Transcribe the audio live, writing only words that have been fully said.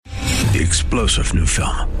The explosive new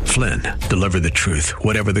film, Flynn, deliver the truth,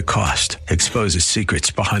 whatever the cost, exposes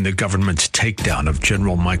secrets behind the government's takedown of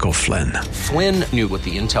General Michael Flynn. Flynn knew what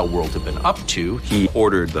the intel world had been up to. He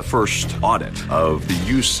ordered the first audit of the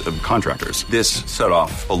use of contractors. This set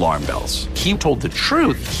off alarm bells. He told the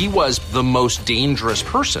truth. He was the most dangerous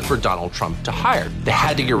person for Donald Trump to hire. They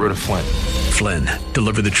had to get rid of Flynn. Flynn,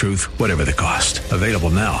 deliver the truth, whatever the cost. Available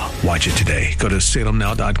now. Watch it today. Go to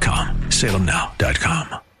salemnow.com.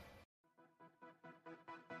 salemnow.com.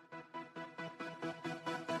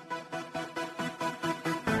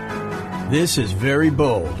 This is Very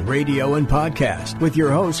Bold Radio and Podcast with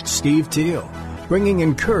your host, Steve Teal, bringing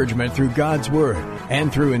encouragement through God's Word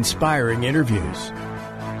and through inspiring interviews.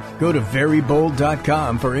 Go to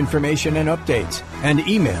verybold.com for information and updates, and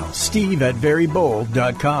email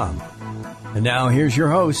steve@verybold.com. And now here's your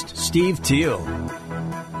host, Steve Teal.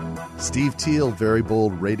 Steve Teal, Very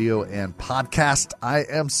Bold Radio and Podcast. I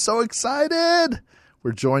am so excited.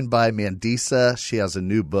 We're joined by Mandisa. She has a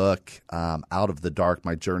new book, Out of the Dark,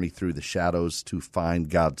 My Journey Through the Shadows to Find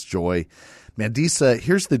God's Joy. Mandisa,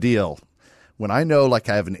 here's the deal. When I know, like,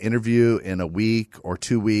 I have an interview in a week or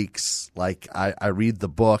 2 weeks, like, I read the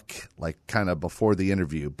book, like, kind of before the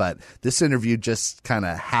interview. But this interview just kind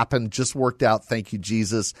of happened, just worked out, thank you,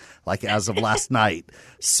 Jesus, like, as of last night.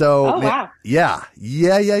 So, wow. Yeah.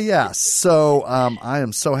 So I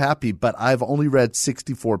am so happy, but I've only read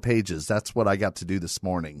 64 pages. That's what I got to do this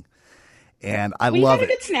morning. And I love it. We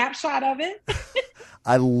got a good snapshot of it.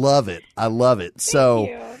 I love it. Thank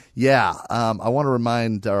you. Yeah, I want to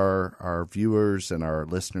remind our viewers and our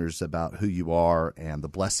listeners about who you are and the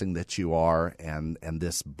blessing that you are and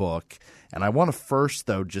this book. And I want to first,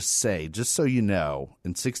 though, just say, just so you know,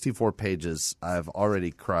 in 64 pages, I've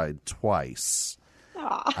already cried twice.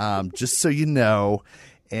 Just so you know.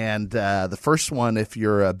 And the first one, if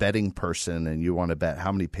you're a betting person and you want to bet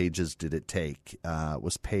how many pages did it take,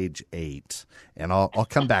 was page 8. And I'll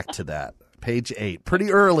come back to that. Page 8,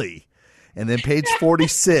 pretty early. And then page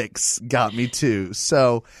 46 got me too.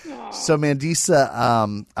 So Mandisa,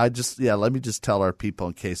 let me just tell our people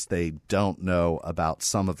in case they don't know about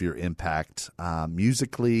some of your impact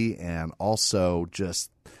musically, and also just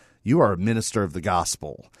you are a minister of the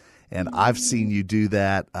gospel. And I've seen you do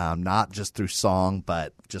that, not just through song,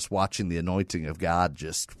 but just watching the anointing of God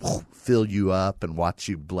just fill you up and watch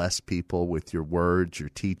you bless people with your words, your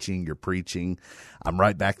teaching, your preaching. I'm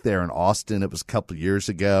right back there in Austin. It was a couple of years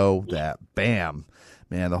ago that, bam,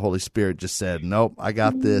 man, the Holy Spirit just said, nope, I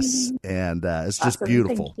got this. And it's just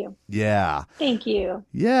beautiful. Thank you. Yeah. Thank you.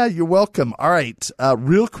 Yeah, you're welcome. All right.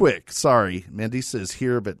 Real quick. Sorry. Mandisa is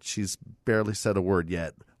here, but she's barely said a word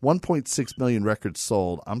yet. 1.6 million records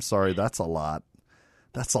sold. I'm sorry, that's a lot.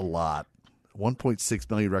 1.6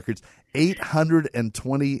 million records.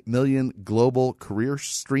 820 million global career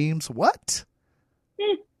streams. What?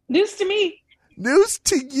 News to me. News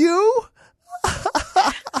to you?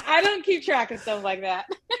 I don't keep track of stuff like that.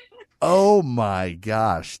 Oh, my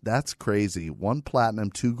gosh. That's crazy. 1 platinum,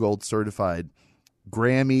 2 gold certified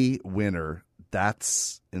Grammy winner.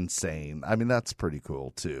 That's insane. I mean, that's pretty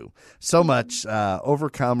cool, too. So much.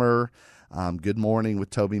 Overcomer, Good Morning with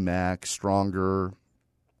Toby Mac, Stronger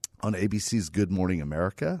on ABC's Good Morning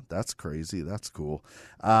America. That's crazy. That's cool.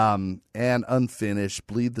 And Unfinished,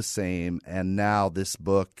 Bleed the Same, and now this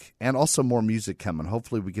book, and also more music coming.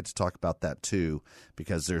 Hopefully we get to talk about that, too,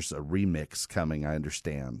 because there's a remix coming, I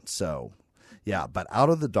understand. So, yeah, but Out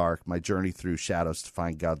of the Dark, My Journey Through Shadows to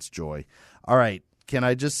Find God's Joy. All right. Can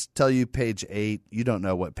I just tell you page 8? You don't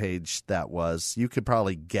know what page that was. You could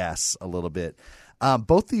probably guess a little bit.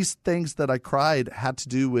 Both these things that I cried had to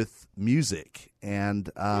do with music. And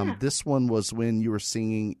this one was when you were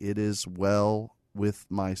singing It Is Well With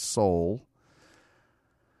My Soul.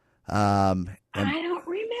 I don't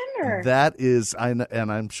remember. That is, and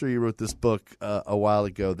I'm sure you wrote this book a while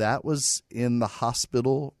ago. That was in the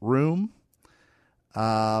hospital room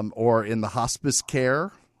or in the hospice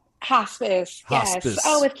care. Hospice. Yes.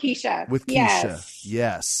 Oh, with Keisha.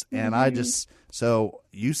 Yes. And so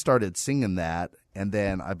you started singing that, and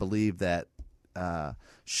then I believe that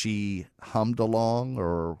she hummed along,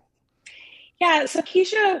 or. Yeah. So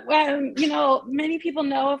Keisha, many people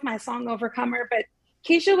know of my song Overcomer, but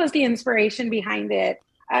Keisha was the inspiration behind it.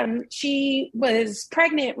 She was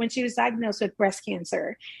pregnant when she was diagnosed with breast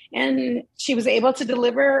cancer, and she was able to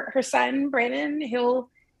deliver her son, Brandon.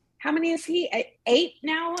 How many is he? 8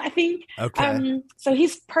 now, I think. Okay. So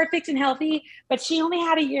he's perfect and healthy, but she only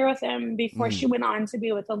had a year with him before she went on to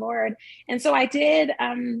be with the Lord. And so I did,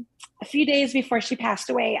 a few days before she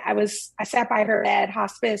passed away, I sat by her bed.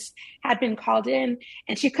 Hospice had been called in,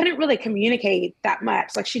 and she couldn't really communicate that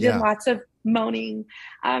much. Like, she did lots of moaning.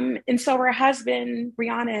 And so her husband,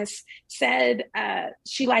 Rihanna, said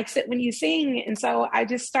she likes it when you sing. And so I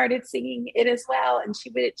just started singing it as well. And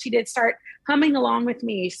she did start humming along with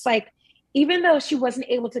me. She's like, even though she wasn't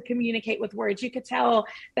able to communicate with words, you could tell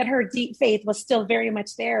that her deep faith was still very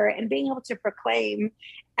much there. And being able to proclaim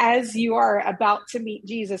as you are about to meet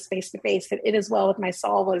Jesus face to face, that it is well with my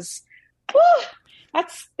soul was,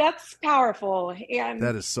 that's powerful. And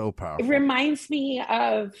that is so powerful. It reminds me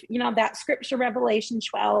of, that scripture, Revelation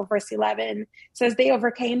 12, verse 11 says they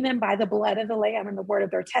overcame them by the blood of the Lamb and the word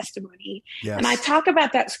of their testimony. Yes. And I talk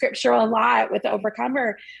about that scripture a lot with the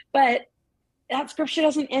Overcomer, but that scripture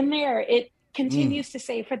doesn't end there. It continues to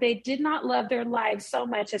say, for they did not love their lives so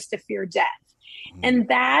much as to fear death. And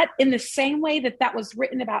that, in the same way that was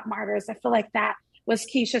written about martyrs, I feel like that was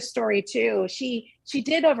Keisha's story too. She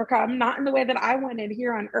did overcome, not in the way that I wanted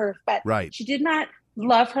here on earth, but she did not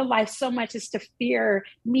love her life so much as to fear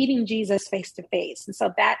meeting Jesus face to face. And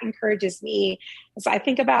so that encourages me. As I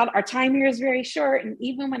think about our time here is very short. And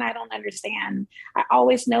even when I don't understand, I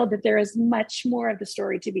always know that there is much more of the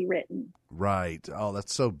story to be written. Right. Oh,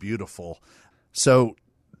 that's so beautiful. So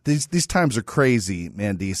these times are crazy,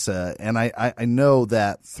 Mandisa. And I know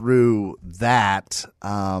that through that,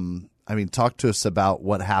 talk to us about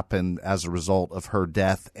what happened as a result of her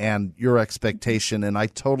death and your expectation. And I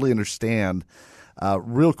totally understand.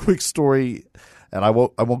 Real quick story, and I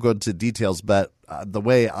won't go into details, but the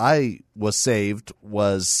way I was saved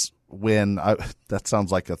was when that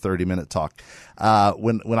sounds like a 30-minute talk.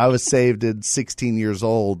 When I was saved at 16 years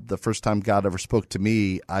old, the first time God ever spoke to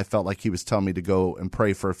me, I felt like he was telling me to go and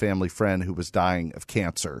pray for a family friend who was dying of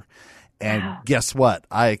cancer. And guess what?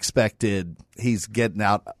 I expected he's getting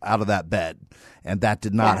out of that bed, and that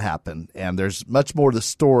did not happen. And there's much more to the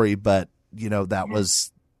story, but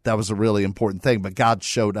that was a really important thing. But God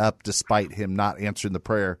showed up despite him not answering the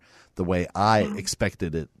prayer the way I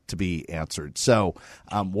expected it to be answered. So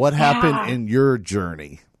what happened in your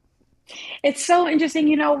journey? It's so interesting.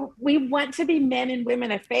 We want to be men and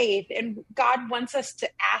women of faith, and God wants us to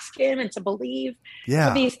ask him and to believe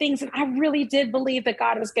for these things. And I really did believe that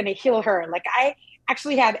God was going to heal her. Like, I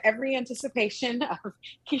actually had every anticipation of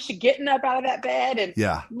Keisha getting up out of that bed,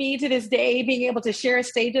 and me to this day being able to share a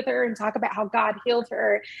stage with her and talk about how God healed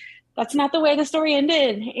her. That's not the way the story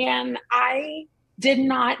ended. And I did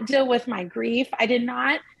not deal with my grief. I did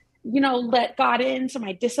not let God into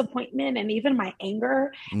my disappointment and even my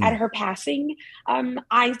anger at her passing.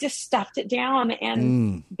 I just stuffed it down,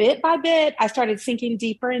 and bit by bit, I started sinking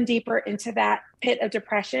deeper and deeper into that pit of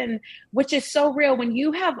depression, which is so real when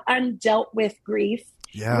you have undealt with grief.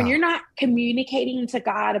 When you're not communicating to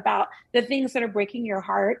God about the things that are breaking your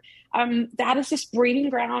heart, that is just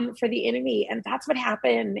breeding ground for the enemy. And that's what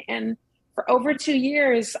happened. And for over 2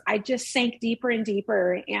 years, I just sank deeper and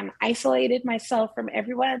deeper and isolated myself from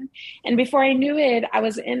everyone. And before I knew it, I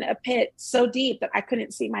was in a pit so deep that I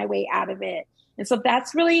couldn't see my way out of it. And so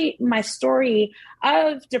that's really my story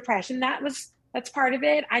of depression. That's part of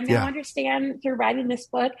it. I now understand through writing this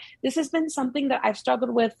book, this has been something that I've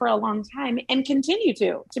struggled with for a long time and continue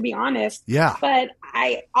to be honest. But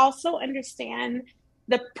I also understand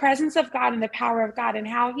the presence of God and the power of God and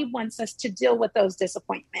how he wants us to deal with those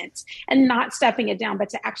disappointments and not stuffing it down, but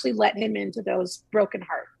to actually let him into those broken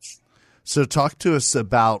hearts. So talk to us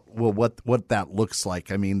about, what that looks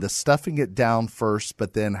like. I mean, the stuffing it down first,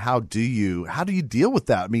 but then how do you deal with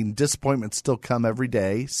that? I mean, disappointments still come every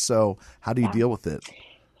day. So how do you deal with it?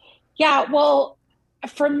 Yeah, well,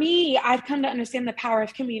 for me, I've come to understand the power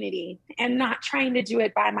of community and not trying to do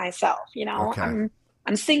it by myself.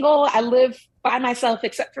 I'm single. I live by myself,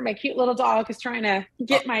 except for my cute little dog who's trying to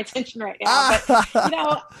get my attention right now.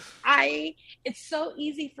 But, it's so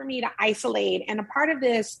easy for me to isolate. And a part of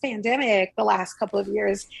this pandemic, the last couple of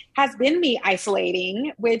years, has been me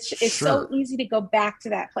isolating, which is so easy to go back to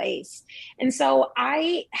that place. And so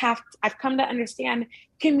I've come to understand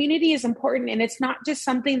community is important, and it's not just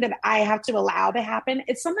something that I have to allow to happen.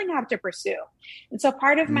 It's something I have to pursue. And so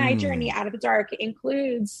part of my journey out of the dark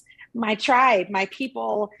includes my tribe, my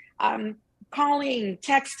people, calling,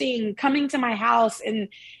 texting, coming to my house and,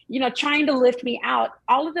 trying to lift me out.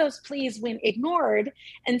 All of those pleas went ignored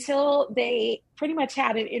until they pretty much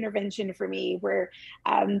had an intervention for me where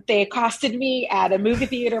they accosted me at a movie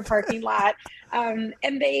theater parking lot. And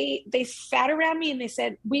they sat around me and they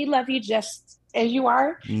said, "We love you just as you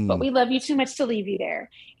are, but we love you too much to leave you there."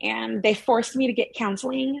 And they forced me to get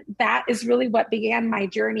counseling. That is really what began my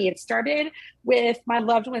journey. It started with my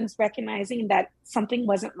loved ones recognizing that something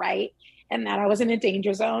wasn't right and that I was in a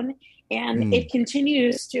danger zone. And it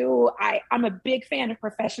continues to, I'm a big fan of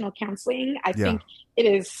professional counseling. I think it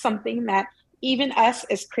is something that even us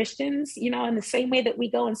as Christians, in the same way that we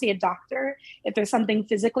go and see a doctor if there's something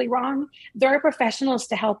physically wrong, there are professionals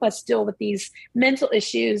to help us deal with these mental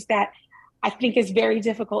issues that I think is very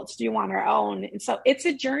difficult to do on our own. And so it's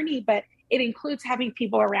a journey, but it includes having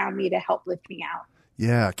people around me to help lift me out.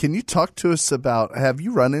 Yeah. Can you talk to us about, have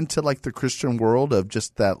you run into like the Christian world of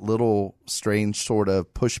just that little strange sort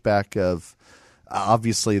of pushback of,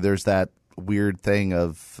 obviously there's that weird thing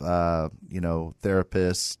of,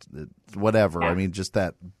 therapist, whatever. Yeah. I mean, just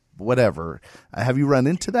that, whatever. Have you run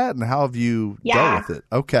into that, and how have you dealt with it?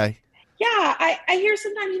 Okay. Yeah. I hear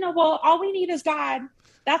sometimes, well, all we need is God.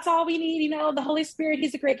 That's all we need. The Holy Spirit,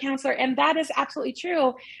 he's a great counselor. And that is absolutely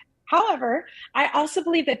true. However, I also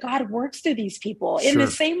believe that God works through these people in the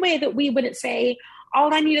same way that we wouldn't say,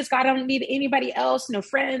 all I need is God. I don't need anybody else, no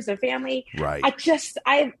friends, no family. Right.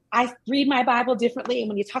 I read my Bible differently. And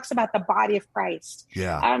when he talks about the body of Christ,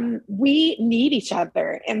 we need each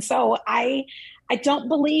other. And so I don't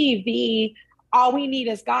believe all we need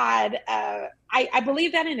is God. I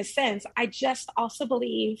believe that in a sense. I just also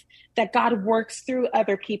believe that God works through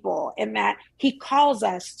other people, and that he calls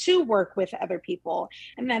us to work with other people.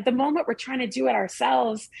 And that the moment we're trying to do it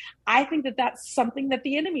ourselves, I think that that's something that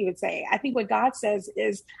the enemy would say. I think what God says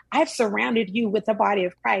is, I've surrounded you with the body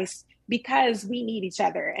of Christ because we need each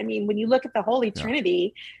other. I mean, when you look at the Holy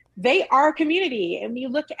Trinity, they are a community. And when you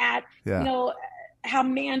look at, how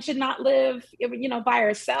man should not live, by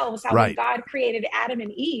ourselves, how when God created Adam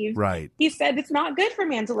and Eve, he said it's not good for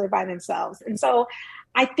man to live by themselves. And so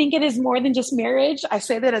I think it is more than just marriage. I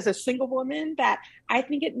say that as a single woman, that I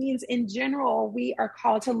think it means in general, we are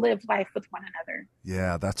called to live life with one another.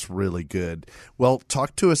 Yeah, that's really good. Well,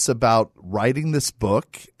 talk to us about writing this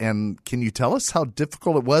book. And can you tell us how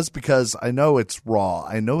difficult it was? Because I know it's raw.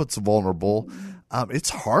 I know it's vulnerable.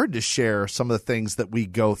 It's hard to share some of the things that we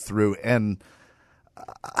go through. And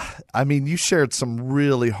I mean, you shared some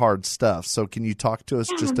really hard stuff. So can you talk to us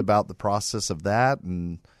just about the process of that?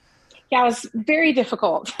 And yeah, it was a very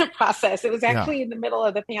difficult process. It was actually in the middle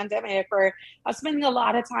of the pandemic where I was spending a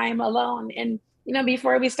lot of time alone. And,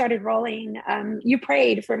 before we started rolling, you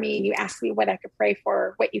prayed for me and you asked me what I could pray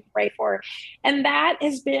for, what you could pray for. And that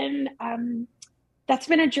has been, that's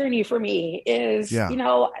been a journey for me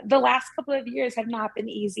the last couple of years have not been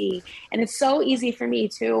easy. And it's so easy for me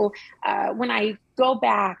to, when I go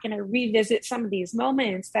back and I revisit some of these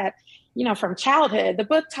moments that, from childhood, the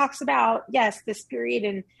book talks about, this period,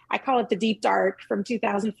 and I call it the deep dark from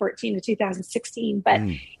 2014 to 2016. But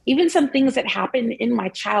even some things that happened in my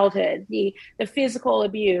childhood, the physical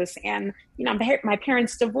abuse and, my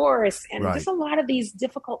parents' divorce and just a lot of these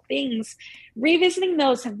difficult things, revisiting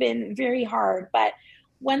those have been very hard. But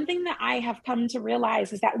one thing that I have come to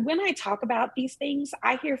realize is that when I talk about these things,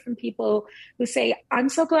 I hear from people who say, I'm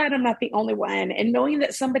so glad I'm not the only one. And knowing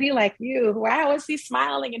that somebody like you, who I always see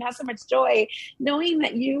smiling and has so much joy, knowing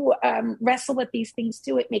that you wrestle with these things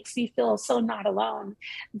too, it makes me feel so not alone.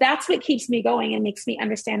 That's what keeps me going and makes me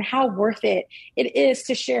understand how worth it is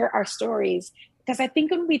to share our stories. Because I think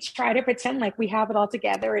when we try to pretend like we have it all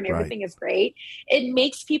together and everything is great, it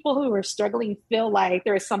makes people who are struggling feel like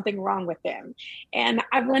there is something wrong with them. And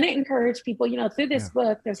I want to encourage people, through this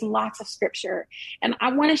book, there's lots of scripture. And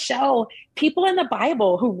I want to show people in the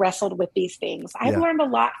Bible who wrestled with these things. I've learned a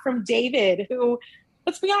lot from David, who,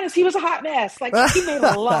 let's be honest, he was a hot mess. Like, he made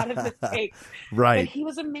a lot of mistakes. But he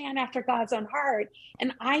was a man after God's own heart.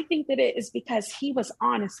 And I think that it is because he was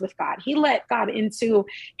honest with God. He let God into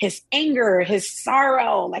his anger, his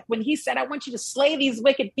sorrow. Like when he said, I want you to slay these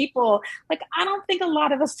wicked people. Like, I don't think a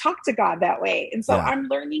lot of us talk to God that way. And so I'm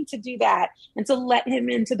learning to do that and to let him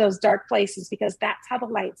into those dark places, because that's how the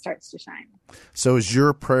light starts to shine. So has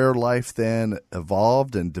your prayer life then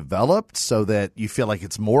evolved and developed so that you feel like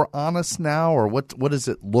it's more honest now, or what does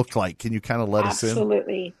it look like? Can you kind of let us in?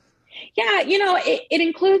 Absolutely. Yeah. It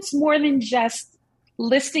includes more than just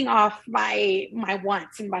listing off my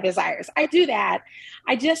wants and my desires. I do that.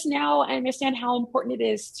 I just now understand how important it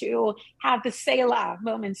is to have the Selah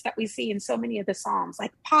moments that we see in so many of the Psalms,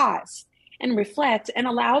 like pause and reflect and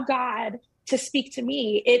allow God to speak to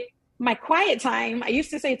me. My quiet time, I used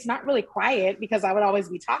to say it's not really quiet because I would always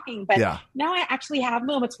be talking, but now I actually have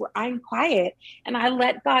moments where I'm quiet and I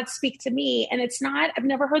let God speak to me. And I've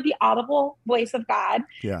never heard the audible voice of God.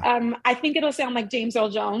 I think it'll sound like James Earl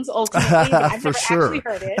Jones ultimately, but I've never actually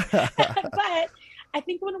heard it. But I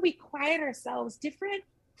think when we quiet ourselves, different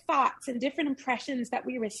thoughts and different impressions that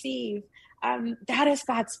we receive, that is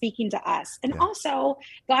God speaking to us. And also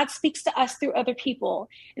God speaks to us through other people.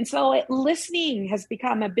 And so listening has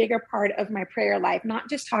become a bigger part of my prayer life, not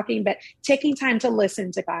just talking, but taking time to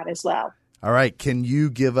listen to God as well. All right. Can you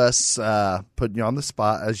give us, putting you on the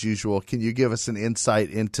spot as usual, can you give us an insight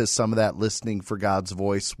into some of that listening for God's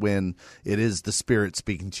voice when it is the Spirit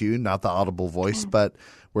speaking to you, not the audible voice, but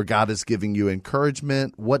where God is giving you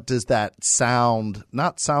encouragement? What does that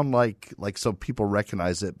not sound like so people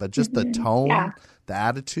recognize it, but just the tone, the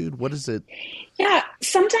attitude? What is it? Yeah,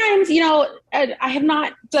 sometimes, I have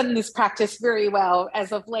not done this practice very well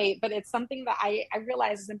as of late, but it's something that I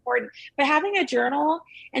realize is important. But having a journal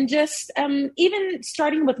and just even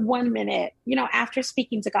starting with 1 minute, after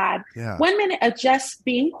speaking to God, 1 minute of just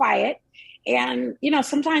being quiet. And,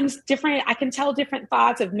 sometimes I can tell different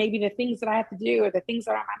thoughts of maybe the things that I have to do or the things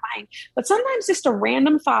that are on my mind. But sometimes just a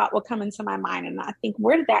random thought will come into my mind and I think,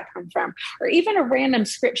 where did that come from? Or even a random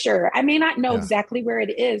scripture. I may not know exactly where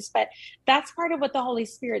it is, but that's part of what the Holy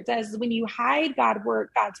Spirit does. When you hide God's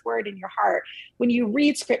word in your heart, when you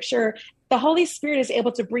read scripture, the Holy Spirit is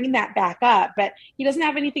able to bring that back up, but he doesn't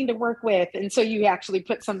have anything to work with. And so you actually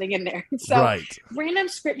put something in there. So random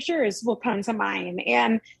scriptures will come to mind.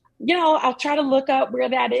 And I'll try to look up where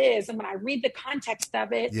that is. And when I read the context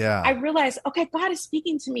of it, I realize, okay, God is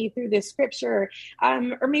speaking to me through this scripture.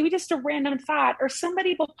 Or maybe just a random thought, or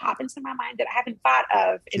somebody will pop into my mind that I haven't thought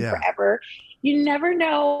of in forever. You never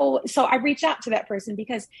know. So I reach out to that person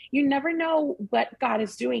because you never know what God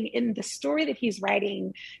is doing in the story that he's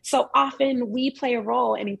writing. So often we play a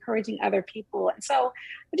role in encouraging other people. And so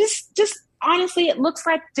just honestly, it looks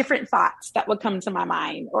like different thoughts that would come to my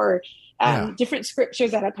mind, or different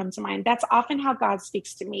scriptures that have come to mind. That's often how God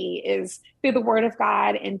speaks to me, is through the word of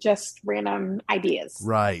God and just random ideas.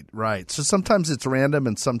 Right. So sometimes it's random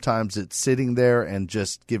and sometimes it's sitting there and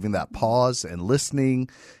just giving that pause and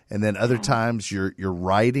listening. And then other times you're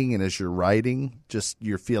writing, and as you're writing, just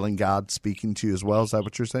you're feeling God speaking to you as well. Is that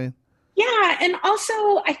what you're saying? Yeah. And also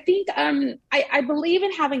I think I believe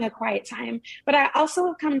in having a quiet time, but I also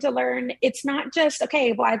have come to learn it's not just,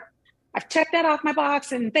 okay, well, I've checked that off my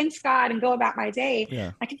box and thanks God and go about my day.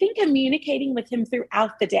 Yeah. I can think communicating with him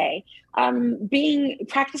throughout the day,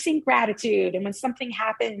 practicing gratitude. And when something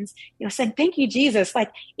happens, saying, thank you, Jesus.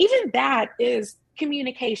 Like even that is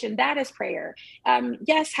communication. That is prayer.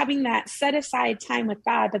 Yes, having that set aside time with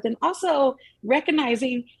God, but then also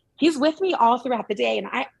recognizing he's with me all throughout the day and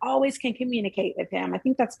I always can communicate with him. I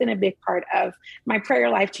think that's been a big part of my prayer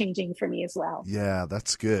life changing for me as well. Yeah,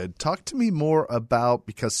 that's good. Talk to me more about,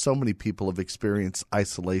 because so many people have experienced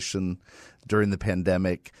isolation during the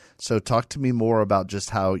pandemic. So talk to me more about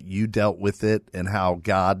just how you dealt with it and how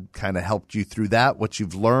God kind of helped you through that, what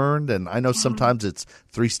you've learned. And I know sometimes it's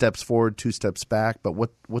 3 steps forward, 2 steps back, but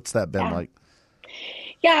what's that been like?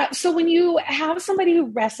 Yeah. So when you have somebody who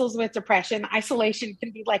wrestles with depression, isolation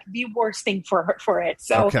can be like the worst thing for it.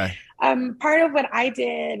 So part of what I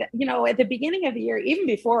did, at the beginning of the year, even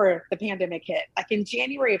before the pandemic hit, like in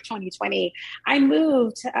January of 2020, I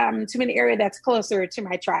moved to an area that's closer to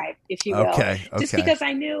my tribe, if you will, just because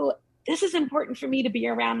I knew this is important for me to be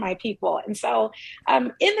around my people. And so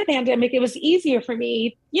in the pandemic, it was easier for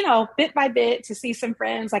me, bit by bit to see some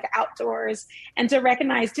friends like outdoors and to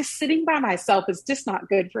recognize just sitting by myself is just not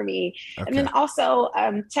good for me. Okay. And then also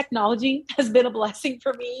technology has been a blessing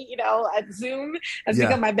for me. Zoom has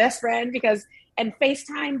become my best friend and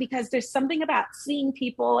FaceTime, because there's something about seeing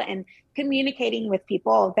people and communicating with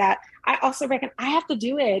people that I also reckon I have to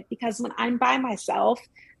do it, because when I'm by myself,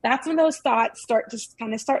 that's when those thoughts start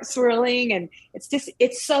swirling, and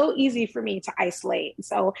it's so easy for me to isolate. And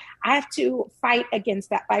so I have to fight against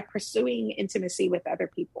that by pursuing intimacy with other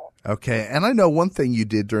people. Okay. And I know one thing you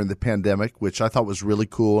did during the pandemic, which I thought was really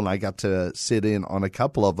cool, and I got to sit in on a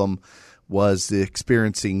couple of them, was the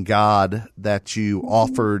Experiencing God that you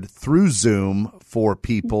offered through Zoom for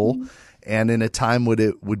people. And in a time when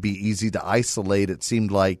it would be easy to isolate, it seemed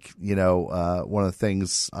like, one of the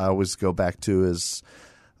things I always go back to is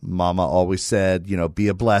Mama always said, be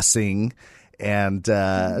a blessing, and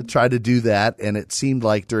try to do that. And it seemed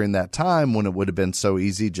like during that time when it would have been so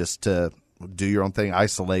easy just to do your own thing,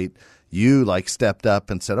 isolate, you stepped up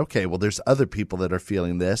and said, okay, well, there's other people that are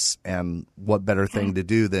feeling this, and what better thing to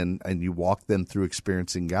do and you walk them through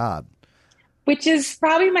Experiencing God. Which is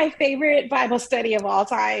probably my favorite Bible study of all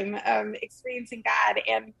time, Experiencing God.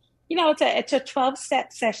 And, it's a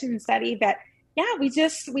 12-step session study that,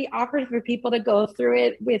 we offered for people to go through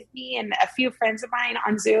it with me and a few friends of mine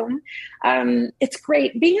on Zoom. It's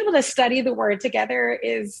great. Being able to study the word together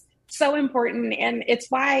is so important. And it's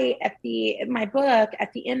why in my book,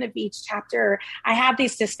 at the end of each chapter, I have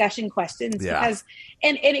these discussion questions because,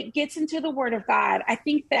 and it gets into the Word of God. I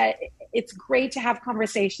think that it's great to have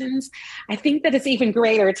conversations. I think that it's even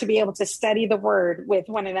greater to be able to study the Word with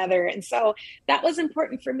one another. And so that was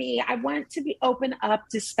important for me. I want to open up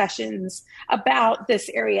discussions about this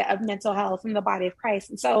area of mental health in the body of Christ.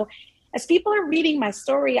 And so as people are reading my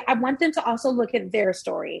story, I want them to also look at their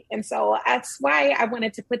story. And so that's why I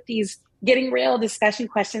wanted to put these getting real discussion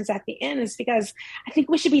questions at the end, is because I think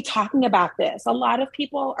we should be talking about this. A lot of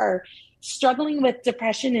people are struggling with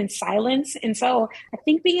depression in silence. And so I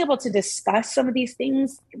think being able to discuss some of these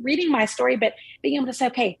things, reading my story, but being able to say,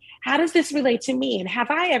 okay, how does this relate to me? And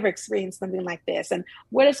have I ever experienced something like this? And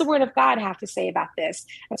what does the Word of God have to say about this?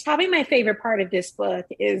 That's probably my favorite part of this book,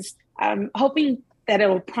 is hoping that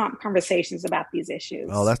it'll prompt conversations about these issues.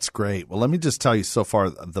 Oh, that's great. Well, let me just tell you, so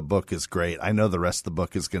far, the book is great. I know the rest of the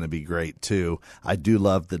book is going to be great, too. I do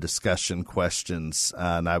love the discussion questions,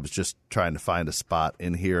 and I was just trying to find a spot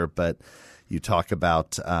in here, but you talk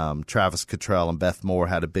about Travis Cottrell and Beth Moore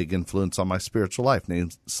had a big influence on my spiritual life.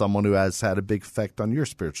 Name someone who has had a big effect on your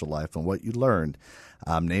spiritual life and what you learned.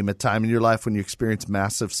 Name a time in your life when you experienced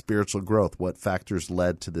massive spiritual growth. What factors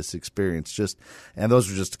led to this experience? And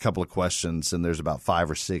those are just a couple of questions, and there's about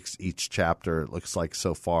 5 or 6 each chapter, it looks like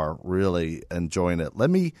so far. Really enjoying it. Let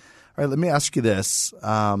me ask you this.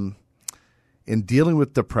 In dealing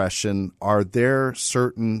with depression, are there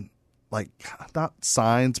certain, like, not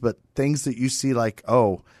signs, but things that you see, like,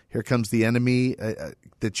 oh, here comes the enemy,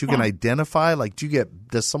 that you can identify? Like,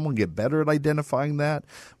 does someone get better at identifying that?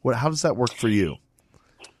 How does that work for you?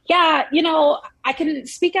 Yeah, I can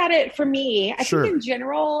speak at it for me. I think in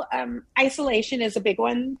general, isolation is a big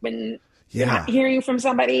one. When you're not hearing from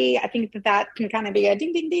somebody, I think that can kind of be a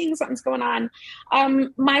ding, ding, ding, something's going on.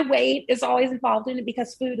 My weight is always involved in it,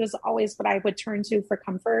 because food is always what I would turn to for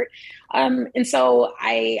comfort. And so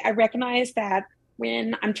I recognize that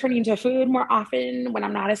when I'm turning to food more often, when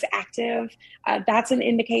I'm not as active, that's an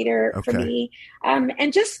indicator for me.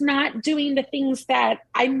 And just not doing the things that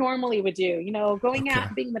I normally would do, going out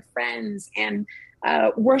and being with friends and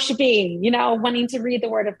worshiping, wanting to read the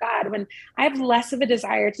Word of God. When I have less of a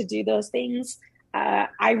desire to do those things,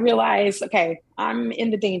 I realize, okay, I'm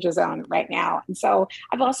in the danger zone right now. And so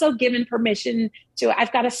I've also given permission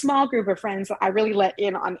I've got a small group of friends that I really let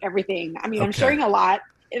in on everything. I mean, I'm sharing a lot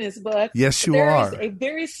in this book. Yes, you are. There is a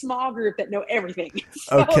very small group that know everything.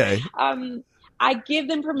 So, I give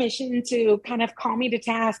them permission to kind of call me to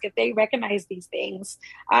task if they recognize these things.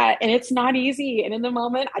 And it's not easy. And in the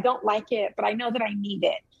moment, I don't like it, but I know that I need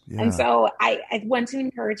it. Yeah. And so I want to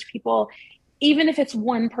encourage people, even if it's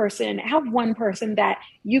one person, have one person that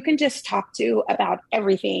you can just talk to about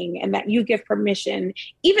everything, and that you give permission,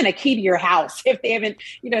 even a key to your house if they haven't,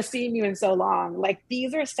 seen you in so long. Like,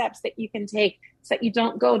 these are steps that you can take so that you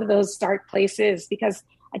don't go to those dark places, because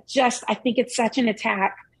I think it's such an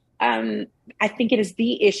attack. I think it is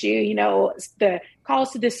the issue. The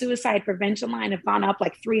calls to the suicide prevention line have gone up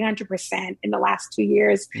like 300% in the last 2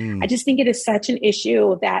 years. I just think it is such an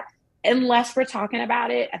issue that unless we're talking about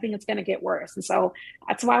it, I think it's going to get worse. And so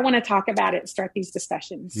that's why I want to talk about it and start these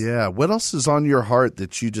discussions. Yeah. What else is on your heart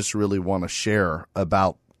that you just really want to share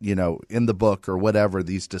about, in the book or whatever,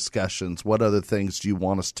 these discussions? What other things do you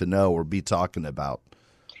want us to know or be talking about?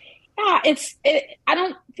 Yeah, I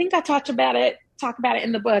don't think I talk about it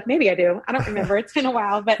in the book. Maybe I do. I don't remember. It's been a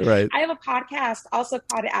while, but I have a podcast also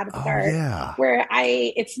called Out of the Dark, where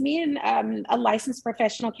it's me and a licensed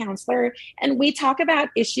professional counselor, and we talk about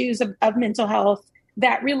issues of mental health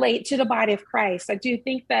that relate to the body of Christ. I do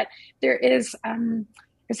think that there's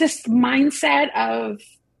this mindset of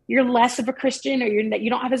you're less of a Christian, or you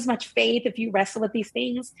don't have as much faith if you wrestle with these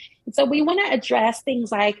things. And so we want to address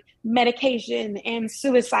things like medication and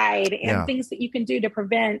suicide and things that you can do to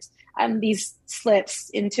prevent these slips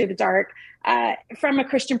into the dark from a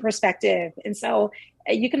Christian perspective. And so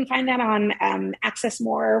you can find that on Access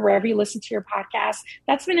More, wherever you listen to your podcast.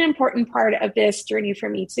 That's been an important part of this journey for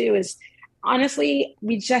me too, is honestly,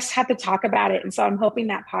 we just have to talk about it. And so I'm hoping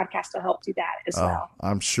that podcast will help do that as well.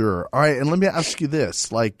 I'm sure. All right. And let me ask you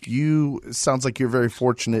this. Like, it sounds like you're very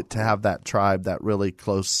fortunate to have that tribe, that really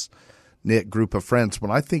close-knit group of friends. When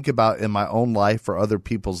I think about in my own life or other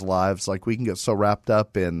people's lives, like, we can get so wrapped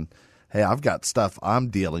up in, hey, I've got stuff I'm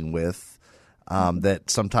dealing with that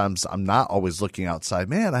sometimes I'm not always looking outside.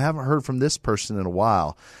 Man, I haven't heard from this person in a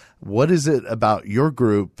while. What is it about your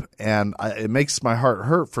group? And it makes my heart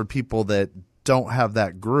hurt for people that don't have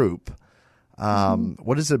that group.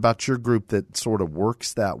 What is it about your group that sort of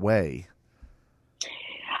works that way?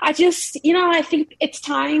 I just, I think it's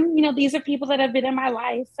time. These are people that have been in my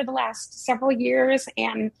life for the last several years,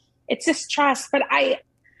 and it's just trust. But I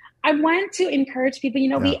want to encourage people,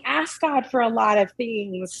 we ask God for a lot of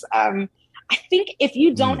things. I think if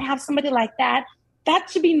you don't have somebody like that,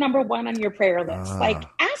 that should be number one on your prayer list. Like,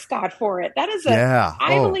 ask God for it. That is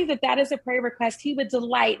I believe that is a prayer request He would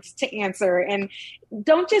delight to answer. And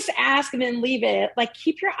don't just ask and then leave it. Like,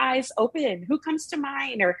 keep your eyes open. Who comes to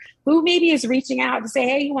mind, or who maybe is reaching out to say,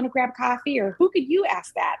 hey, you want to grab coffee, or who could you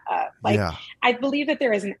ask that of? I believe that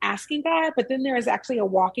there is an asking God, but then there is actually a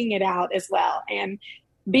walking it out as well. And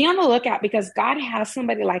be on the lookout, because God has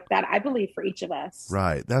somebody like that, I believe, for each of us.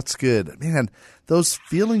 Right. That's good. Man, those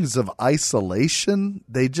feelings of isolation,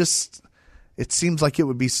 it seems like it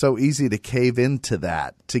would be so easy to cave into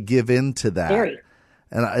that, to give into that. Very.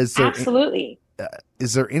 And Absolutely.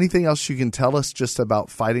 Is there anything else you can tell us just about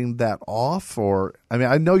fighting that off? Or,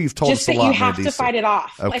 I know you've told us a lot. Just that you have to fight it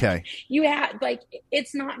off. Okay.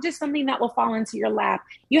 It's not just something that will fall into your lap.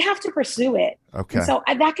 You have to pursue it. Okay. And so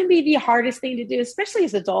that can be the hardest thing to do, especially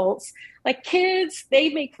as adults. Like, kids, they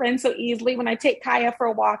make friends so easily. When I take Kaya for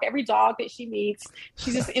a walk, every dog that she meets,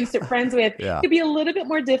 she's just instant friends with. Yeah. It could be a little bit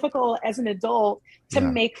more difficult as an adult to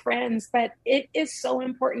make friends, but it is so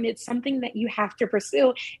important. It's something that you have to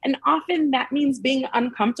pursue. And often that means being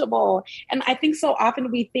uncomfortable. And I think so often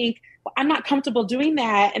we think, well, I'm not comfortable doing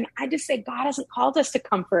that. And I just say, God hasn't called us to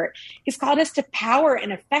comfort. He's called us to power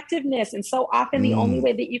and effectiveness. And so often the only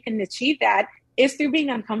way that you can achieve that is through being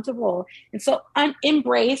uncomfortable. And so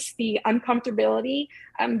embrace the uncomfortability,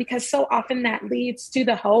 because so often that leads to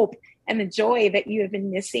the hope and the joy that you have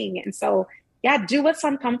been missing. And so, do what's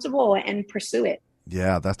uncomfortable and pursue it.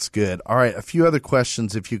 Yeah, that's good. All right, a few other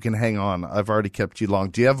questions if you can hang on. I've already kept you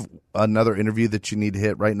long. Do you have another interview that you need to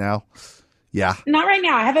hit right now? Yeah. Not right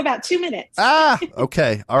now. I have about 2 minutes.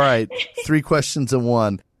 Okay. All right. 3 questions in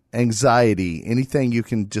one. Anxiety. Anything you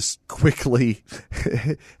can just quickly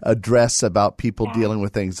address about people dealing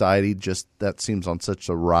with anxiety? Just that seems on such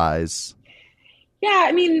a rise.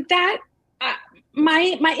 Yeah, that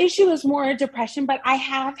my issue is more depression, but I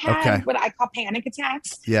have had what I call panic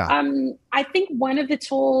attacks. Yeah. I think one of the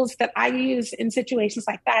tools that I use in situations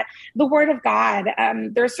like that, the Word of God.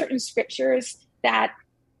 There are certain scriptures that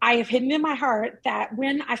I have hidden in my heart that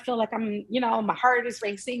when I feel like I'm, my heart is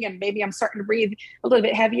racing and maybe I'm starting to breathe a little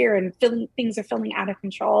bit heavier and things are feeling out of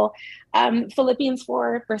control. Philippians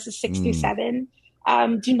 4 verses 6 through 7.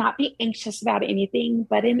 Do not be anxious about anything,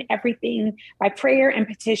 but in everything by prayer and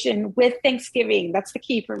petition with thanksgiving. That's the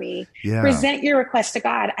key for me. Yeah. Present your request to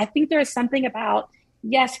God. I think there is something about,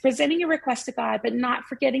 presenting your request to God, but not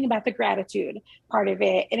forgetting about the gratitude part of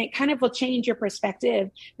it. And it kind of will change your perspective.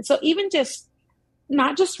 And so even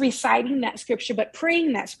not just reciting that scripture, but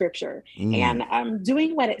praying that scripture and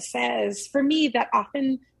doing what it says, for me, that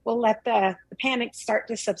often will let the panic start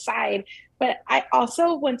to subside. But I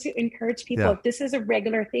also want to encourage people, if this is a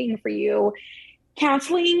regular thing for you,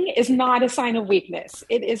 counseling is not a sign of weakness.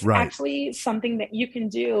 It is actually something that you can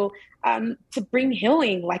do to bring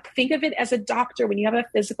healing. Like, think of it as a doctor. When you have a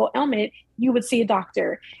physical ailment, you would see a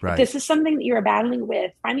doctor. Right. If this is something that you're battling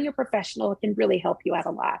with, finding a professional can really help you out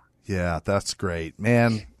a lot. Yeah, that's great.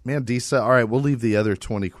 Man, Disa, all right, we'll leave the other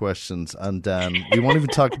 20 questions undone. We won't even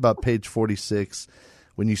talk about page 46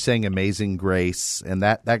 when you sang Amazing Grace, and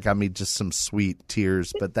that got me just some sweet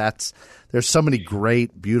tears. But there's so many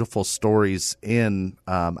great, beautiful stories in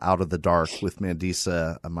Out of the Dark with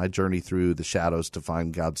Mandisa, my journey through the shadows to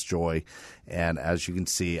find God's joy. And as you can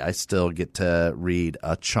see, I still get to read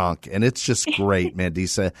a chunk, and it's just great,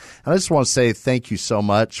 Mandisa. And I just want to say thank you so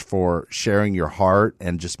much for sharing your heart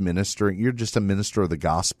and just ministering. You're just a minister of the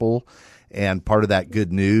gospel. And part of that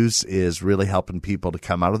good news is really helping people to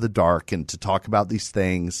come out of the dark and to talk about these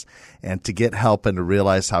things and to get help and to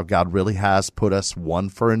realize how God really has put us one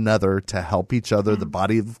for another to help each other, the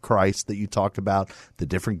body of Christ that you talk about, the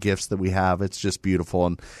different gifts that we have. It's just beautiful.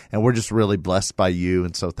 And we're just really blessed by you.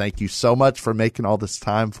 And so thank you so much for making all this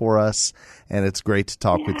time for us. And it's great to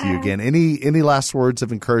talk with you again. Any last words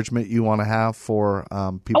of encouragement you want to have for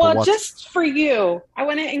people? Well, just for you, I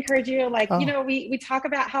want to encourage you. We talk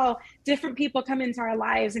about how different people come into our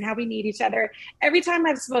lives and how we need each other. Every time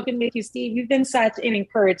I've spoken with you, Steve, you've been such an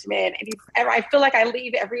encouragement. And I feel like I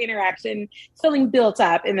leave every interaction feeling built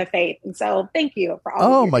up in the faith. And so thank you for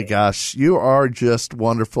all. Oh my gosh. You are just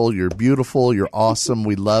wonderful. You're beautiful. You're awesome.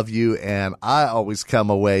 We love you. And I always come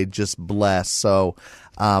away just blessed. So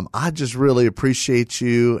I just really appreciate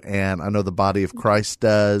you, and I know the body of Christ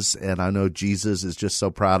does, and I know Jesus is just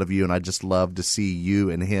so proud of you, and I just love to see you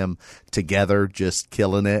and him together just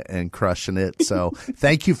killing it and crushing it. So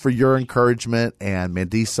thank you for your encouragement, and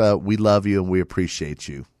Mandisa, we love you and we appreciate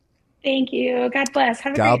you. Thank you. God bless.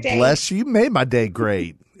 Have a great day. God bless you. You made my day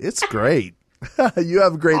great. It's great. You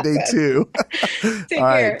have a great day too. All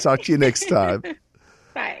right. Talk to you next time.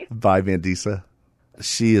 Bye. Bye, Mandisa.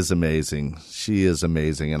 She is amazing. She is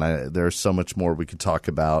amazing. And there's so much more we could talk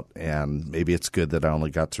about. And maybe it's good that I only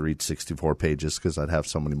got to read 64 pages because I'd have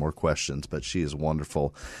so many more questions. But she is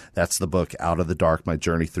wonderful. That's the book, Out of the Dark, My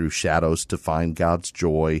Journey Through Shadows to Find God's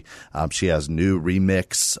Joy. She has new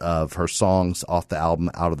remix of her songs off the album,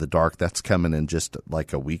 Out of the Dark. That's coming in just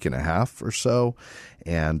like a week and a half or so.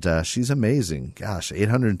 And she's amazing. Gosh,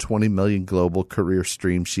 820 million global career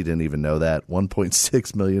streams. She didn't even know that.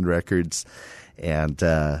 1.6 million records. And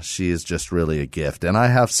she is just really a gift. And I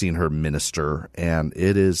have seen her minister, and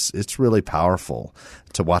it's really powerful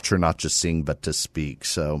to watch her not just sing but to speak.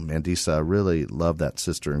 So, Mandisa, I really love that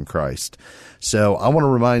sister in Christ. So I want to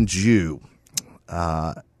remind you,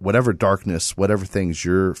 whatever darkness, whatever things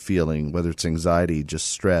you're feeling, whether it's anxiety, just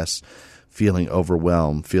stress, feeling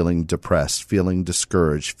overwhelmed, feeling depressed, feeling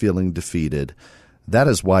discouraged, feeling defeated, that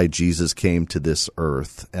is why Jesus came to this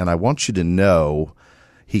earth. And I want you to know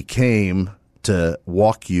he came to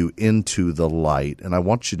walk you into the light. And I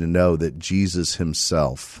want you to know that Jesus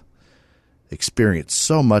himself experienced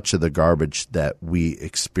so much of the garbage that we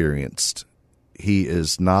experienced. He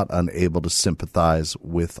is not unable to sympathize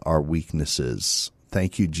with our weaknesses.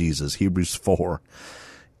 Thank you, Jesus. Hebrews 4.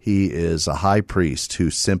 He is a high priest who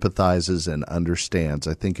sympathizes and understands.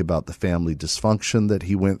 I think about the family dysfunction that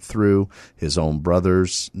he went through, his own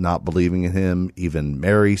brothers not believing in him, even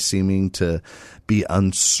Mary seeming to be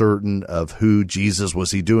uncertain of who Jesus was.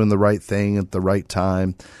 He doing the right thing at the right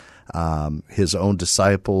time? His own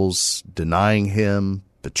disciples denying him,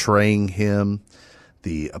 betraying him,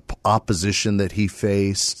 the opposition that he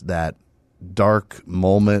faced, that dark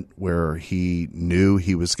moment where he knew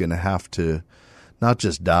he was going to have to not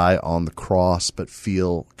just die on the cross, but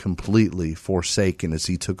feel completely forsaken as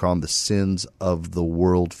he took on the sins of the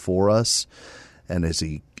world for us. And as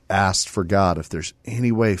he asked for God, if there's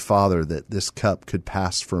any way, Father, that this cup could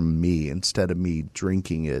pass from me instead of me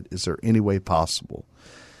drinking it, is there any way possible?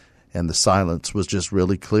 And the silence was just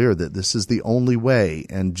really clear that this is the only way.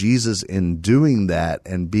 And Jesus, in doing that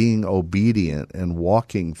and being obedient and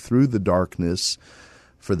walking through the darkness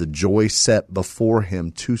for the joy set before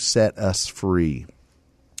him to set us free,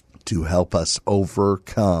 to help us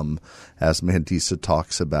overcome, as Mandisa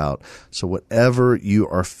talks about. So whatever you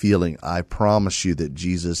are feeling, I promise you that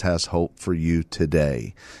Jesus has hope for you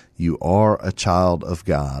today. You are a child of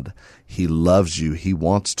God. He loves you. He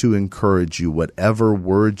wants to encourage you. Whatever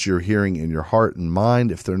words you're hearing in your heart and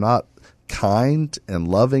mind, if they're not kind and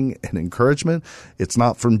loving and encouragement, it's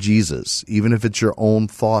not from Jesus. Even if it's your own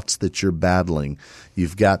thoughts that you're battling,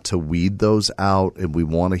 you've got to weed those out, and we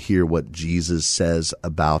want to hear what Jesus says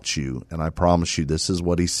about you. And I promise you, this is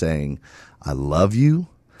what he's saying. I love you.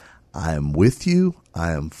 I am with you.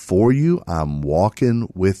 I am for you. I'm walking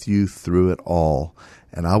with you through it all.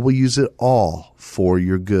 And I will use it all for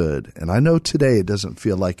your good. And I know today it doesn't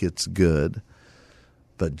feel like it's good,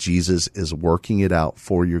 but Jesus is working it out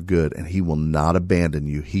for your good, and he will not abandon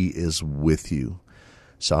you. He is with you.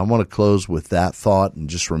 So I want to close with that thought, and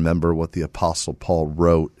just remember what the Apostle Paul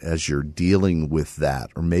wrote as you're dealing with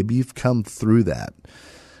that, or maybe you've come through that.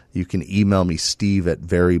 You can email me,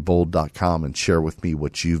 steve@verybold.com, and share with me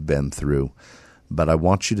what you've been through. But I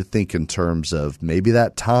want you to think in terms of maybe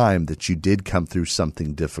that time that you did come through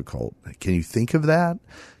something difficult. Can you think of that?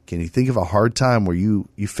 Can you think of a hard time where you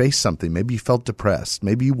faced something? Maybe you felt depressed.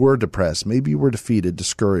 Maybe you were depressed. Maybe you were defeated,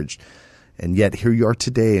 discouraged. And yet here you are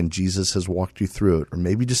today, and Jesus has walked you through it. Or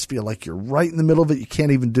maybe you just feel like you're right in the middle of it. You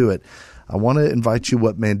can't even do it. I want to invite you,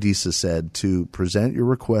 what Mandisa said, to present your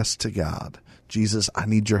request to God. Jesus, I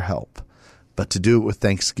need your help, but to do it with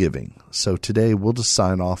thanksgiving. So today we'll just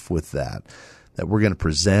sign off with that we're going to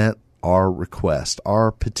present our request,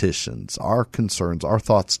 our petitions, our concerns, our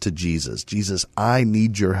thoughts to Jesus. Jesus, I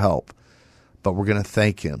need your help, but we're going to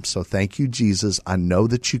thank him. So thank you, Jesus. I know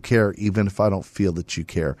that you care, even if I don't feel that you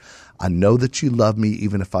care. I know that you love me,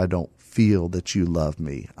 even if I don't feel that you love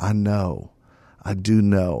me. I know. I do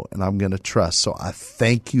know, and I'm going to trust. So I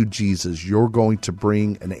thank you, Jesus. You're going to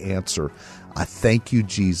bring an answer. I thank you,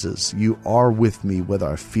 Jesus. You are with me, whether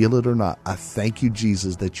I feel it or not. I thank you,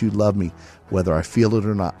 Jesus, that you love me, whether I feel it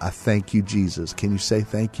or not. I thank you, Jesus. Can you say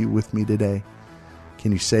thank you with me today?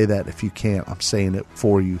 Can you say that? If you can't, I'm saying it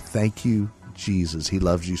for you. Thank you, Jesus. He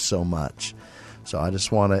loves you so much. So I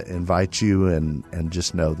just want to invite you and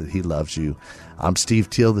just know that he loves you. I'm Steve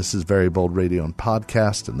Teal. This is Very Bold Radio and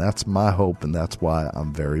Podcast, and that's my hope, and that's why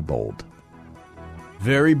I'm very bold.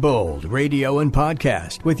 Very Bold Radio and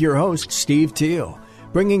Podcast with your host, Steve Teal,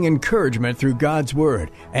 bringing encouragement through God's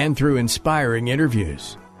Word and through inspiring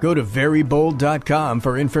interviews. Go to verybold.com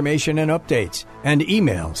for information and updates, and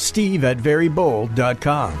email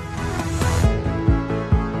steve@verybold.com.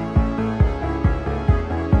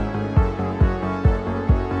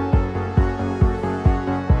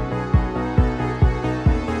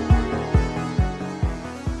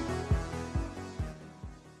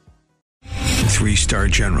 Three-star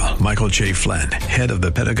General Michael J. Flynn, head of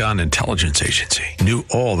the Pentagon Intelligence Agency, knew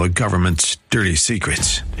all the government's dirty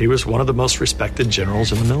secrets. He was one of the most respected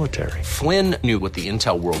generals in the military. Flynn knew what the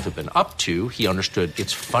intel world had been up to. He understood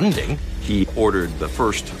its funding. He ordered the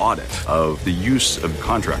first audit of the use of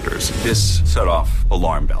contractors. This set off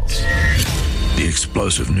alarm bells. The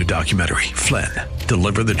explosive new documentary, Flynn,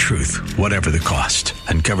 Deliver the Truth, Whatever the Cost,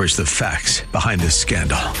 uncovers the facts behind this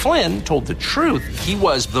scandal. Flynn told the truth. He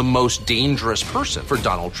was the most dangerous person for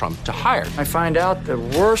Donald Trump to hire. I find out the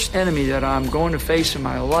worst enemy that I'm going to face in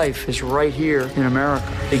my life is right here in America.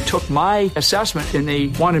 They took my assessment and they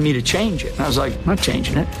wanted me to change it. And I was like, I'm not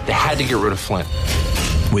changing it. They had to get rid of Flynn.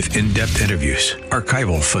 With in-depth interviews,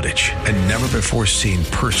 archival footage, and never-before-seen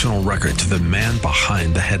personal records of the man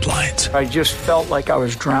behind the headlines. I just felt like I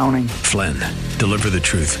was drowning. Flynn, Deliver the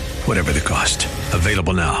Truth, Whatever the Cost.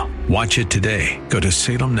 Available now. Watch it today. Go to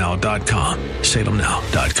salemnow.com.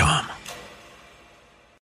 salemnow.com.